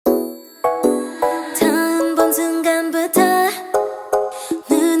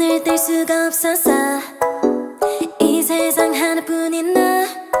없어서 이 세상 하나뿐인 나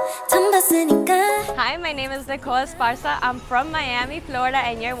처음 봤으니까. Hi, my name is Nicole Esparza. I'm from Miami, Florida,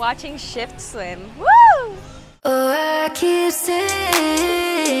 and you're watching Shift Swim. Woo! Oh, I keep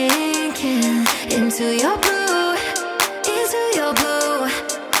sinking into your blue, into your blue.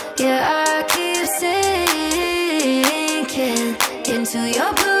 Yeah, I keep sinking into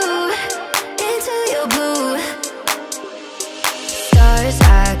your blue, into your blue. Stars,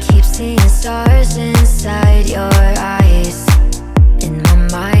 I keep seeing stars inside your eyes. In my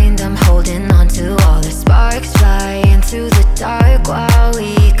mind, I'm holding on to all the sparks flying through the dark while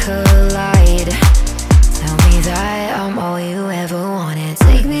we collide. Tell me that I'm all you ever wanted.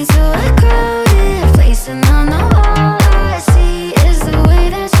 Take me to a crowded place and I know all I see is the way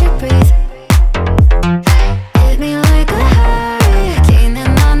that you breathe. Hit me like a hurricane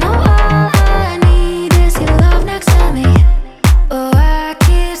and I know all I need is your love next to me. Oh, I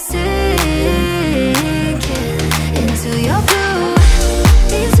keep sinking into your blue,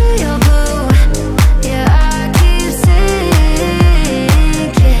 into your blue. Yeah, I keep sinking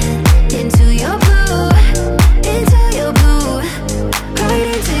into your blue, into your blue, right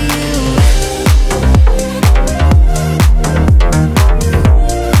into you.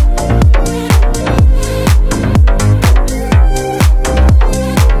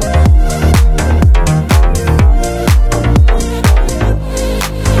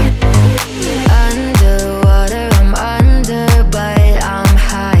 Underwater, I'm under, but I'm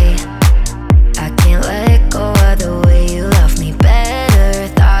high. I can't let go of the way you love me better.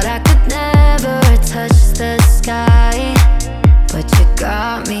 Thought I could never touch the sky, but you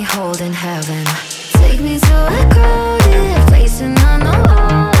got me holding heaven. Take me to a crowded place and I know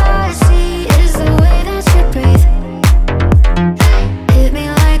all I see is the way that you breathe. Hit me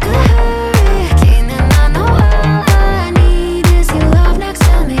like a hurricane and I know all I need is your love next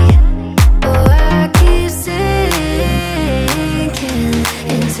to me. Oh, I keep sinking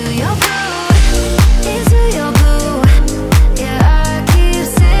into your blue, into your blue. Yeah, I keep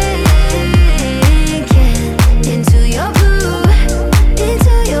sinking into your blue,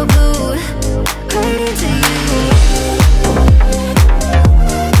 into your blue, right into you.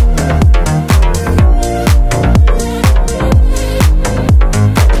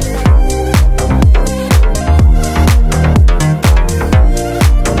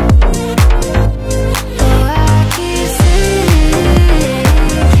 Oh, I keep sinking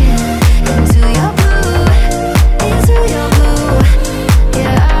into your blue, into your blue.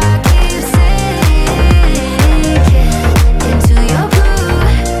 Yeah, I keep sinking into your blue,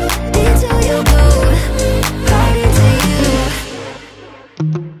 into your blue, right into you.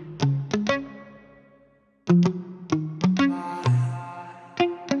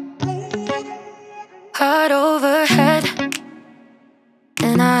 Heart overhead,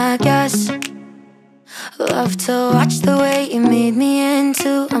 and I guess love to watch the way you made me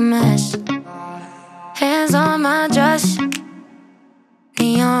into a mess. Hands on my dress,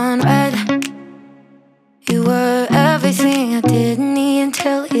 neon red. You were everything I didn't need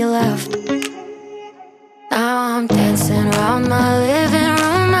until you left. Now I'm dancing around my living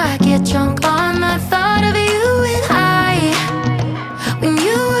room. I get drunk on the thought of you and I, when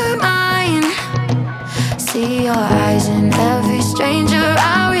you were mine. See your eyes in every stranger.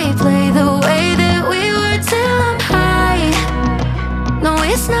 I replay the way that we were till I'm high. No,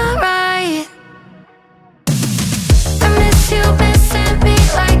 it's not right. I miss you missing me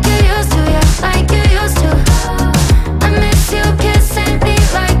like you used to, yeah, like you used to. I miss you kissing me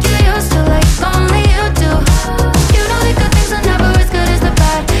like you used to, like only you do. You know the good things are never as good as the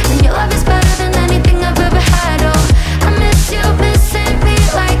bad, and your love is better than anything I've ever had. Oh, I miss you missing me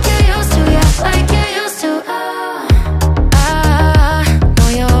like you used to, yeah, like you used to. I know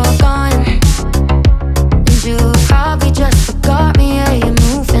you're gone, and you probably just forgot me, yeah, you're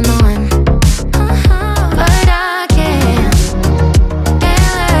moving on. But I can't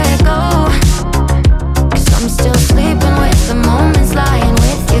let go, 'cause I'm still sleeping with the moments, lying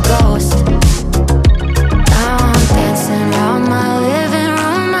with your ghost. Now I'm dancing around my living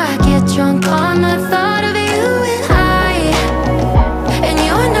room. I get drunk on the thought of you and I, and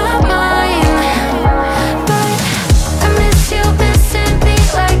you're not mine. But I miss you missing me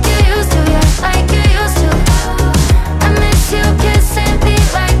like you used to, yeah, like you used to. I miss you kissing me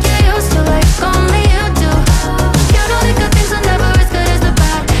like you used to, like only you do. You know the good things are never as good as the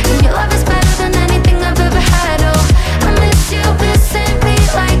bad, and your love is better than anything I've ever had. Oh, I miss you missing me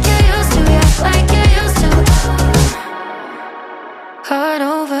like you used to, yeah, like you used to. Heart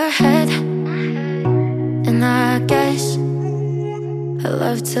overhead, and I guess I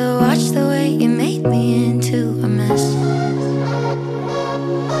love to watch the way you made me into a mess.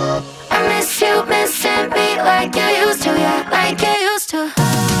 I miss like you used to, yeah, like you